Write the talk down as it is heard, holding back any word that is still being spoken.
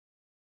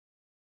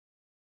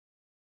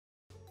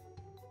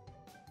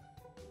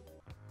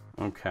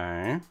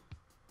Okay.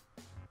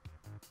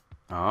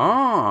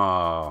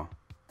 Oh.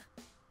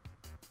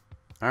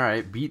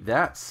 Alright, beat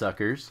that,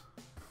 suckers.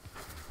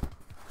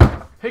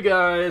 Hey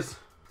guys!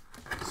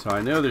 So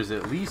I know there's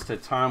at least a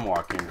time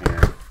walk in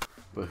here,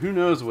 but who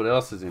knows what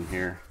else is in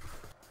here.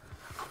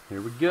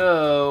 Here we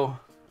go.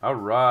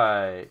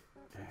 Alright.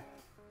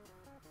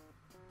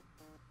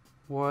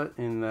 What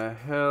in the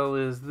hell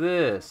is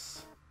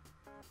this?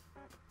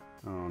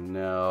 Oh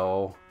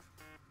no.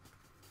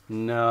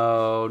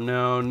 No,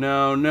 no,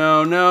 no,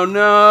 no, no,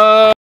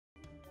 no!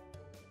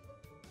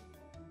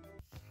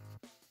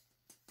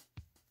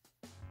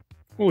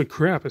 Holy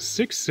crap, a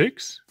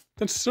 6/6?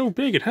 That's so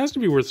big, it has to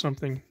be worth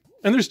something.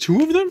 And there's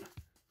 2 of them?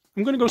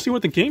 I'm gonna go see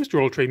what the game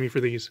store will trade me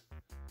for these.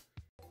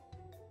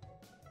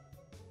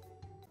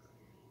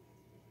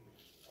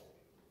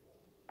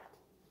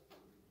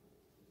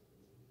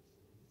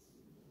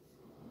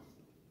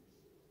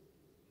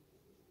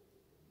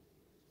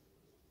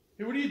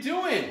 Hey, what are you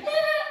doing?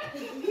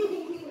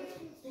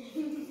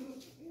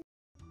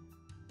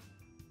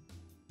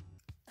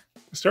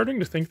 I'm starting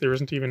to think there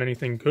isn't even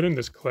anything good in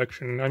this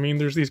collection. I mean,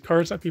 there's these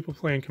cards that people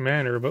play in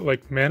Commander, but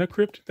like Mana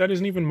Crypt, that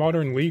isn't even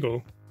modern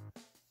legal.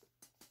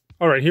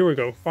 Alright, here we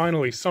go.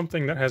 Finally,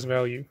 something that has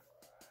value.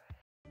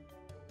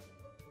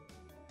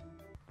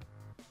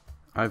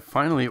 I've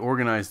finally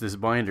organized this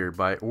binder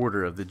by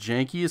order of the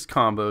jankiest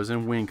combos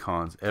and win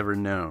cons ever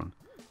known.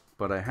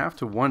 But I have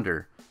to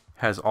wonder,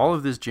 has all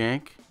of this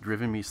jank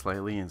driven me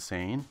slightly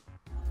insane?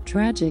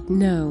 Tragic,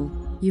 no.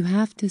 You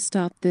have to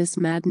stop this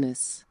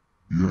madness.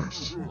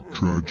 Yes,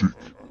 Tragic.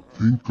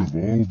 Think of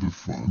all the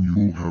fun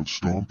you'll have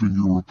stomping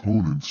your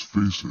opponents'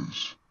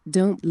 faces.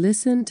 Don't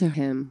listen to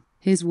him.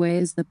 His way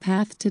is the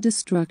path to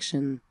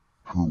destruction.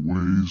 Her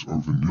ways are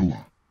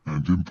vanilla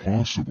and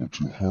impossible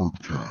to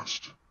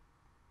hardcast.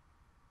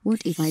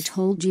 What if I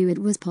told you it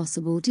was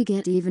possible to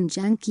get even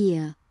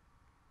jankier?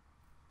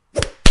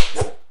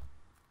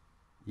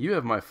 You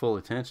have my full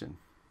attention.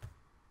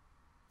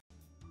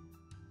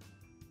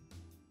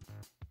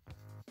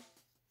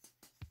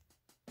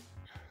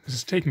 This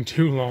is taking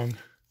too long.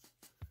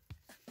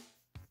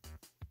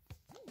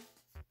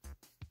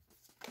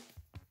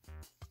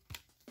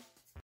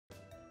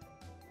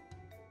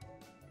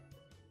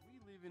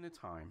 We live in a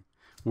time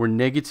where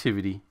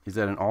negativity is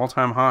at an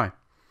all-time high.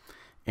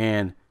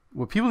 And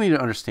what people need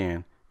to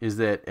understand is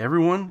that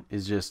everyone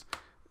is just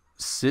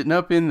sitting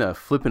up in the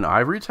flipping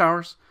ivory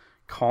towers,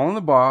 calling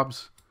the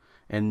bobs,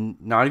 and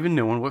not even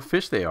knowing what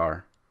fish they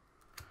are.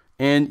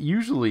 And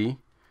usually,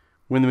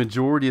 when the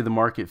majority of the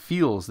market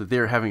feels that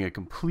they're having a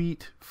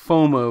complete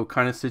FOMO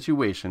kind of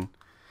situation,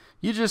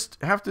 you just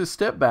have to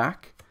step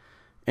back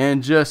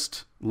and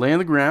just lay on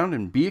the ground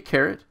and be a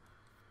carrot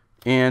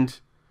and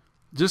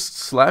just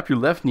slap your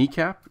left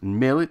kneecap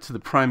and mail it to the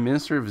Prime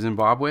Minister of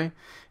Zimbabwe.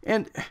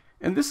 And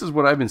this is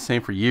what I've been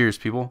saying for years,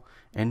 people,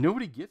 and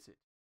nobody gets it.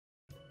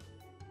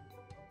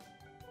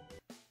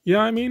 Yeah,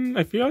 I mean,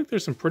 I feel like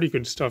there's some pretty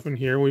good stuff in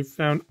here. We've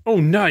found...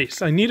 Oh,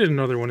 nice! I needed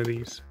another one of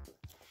these.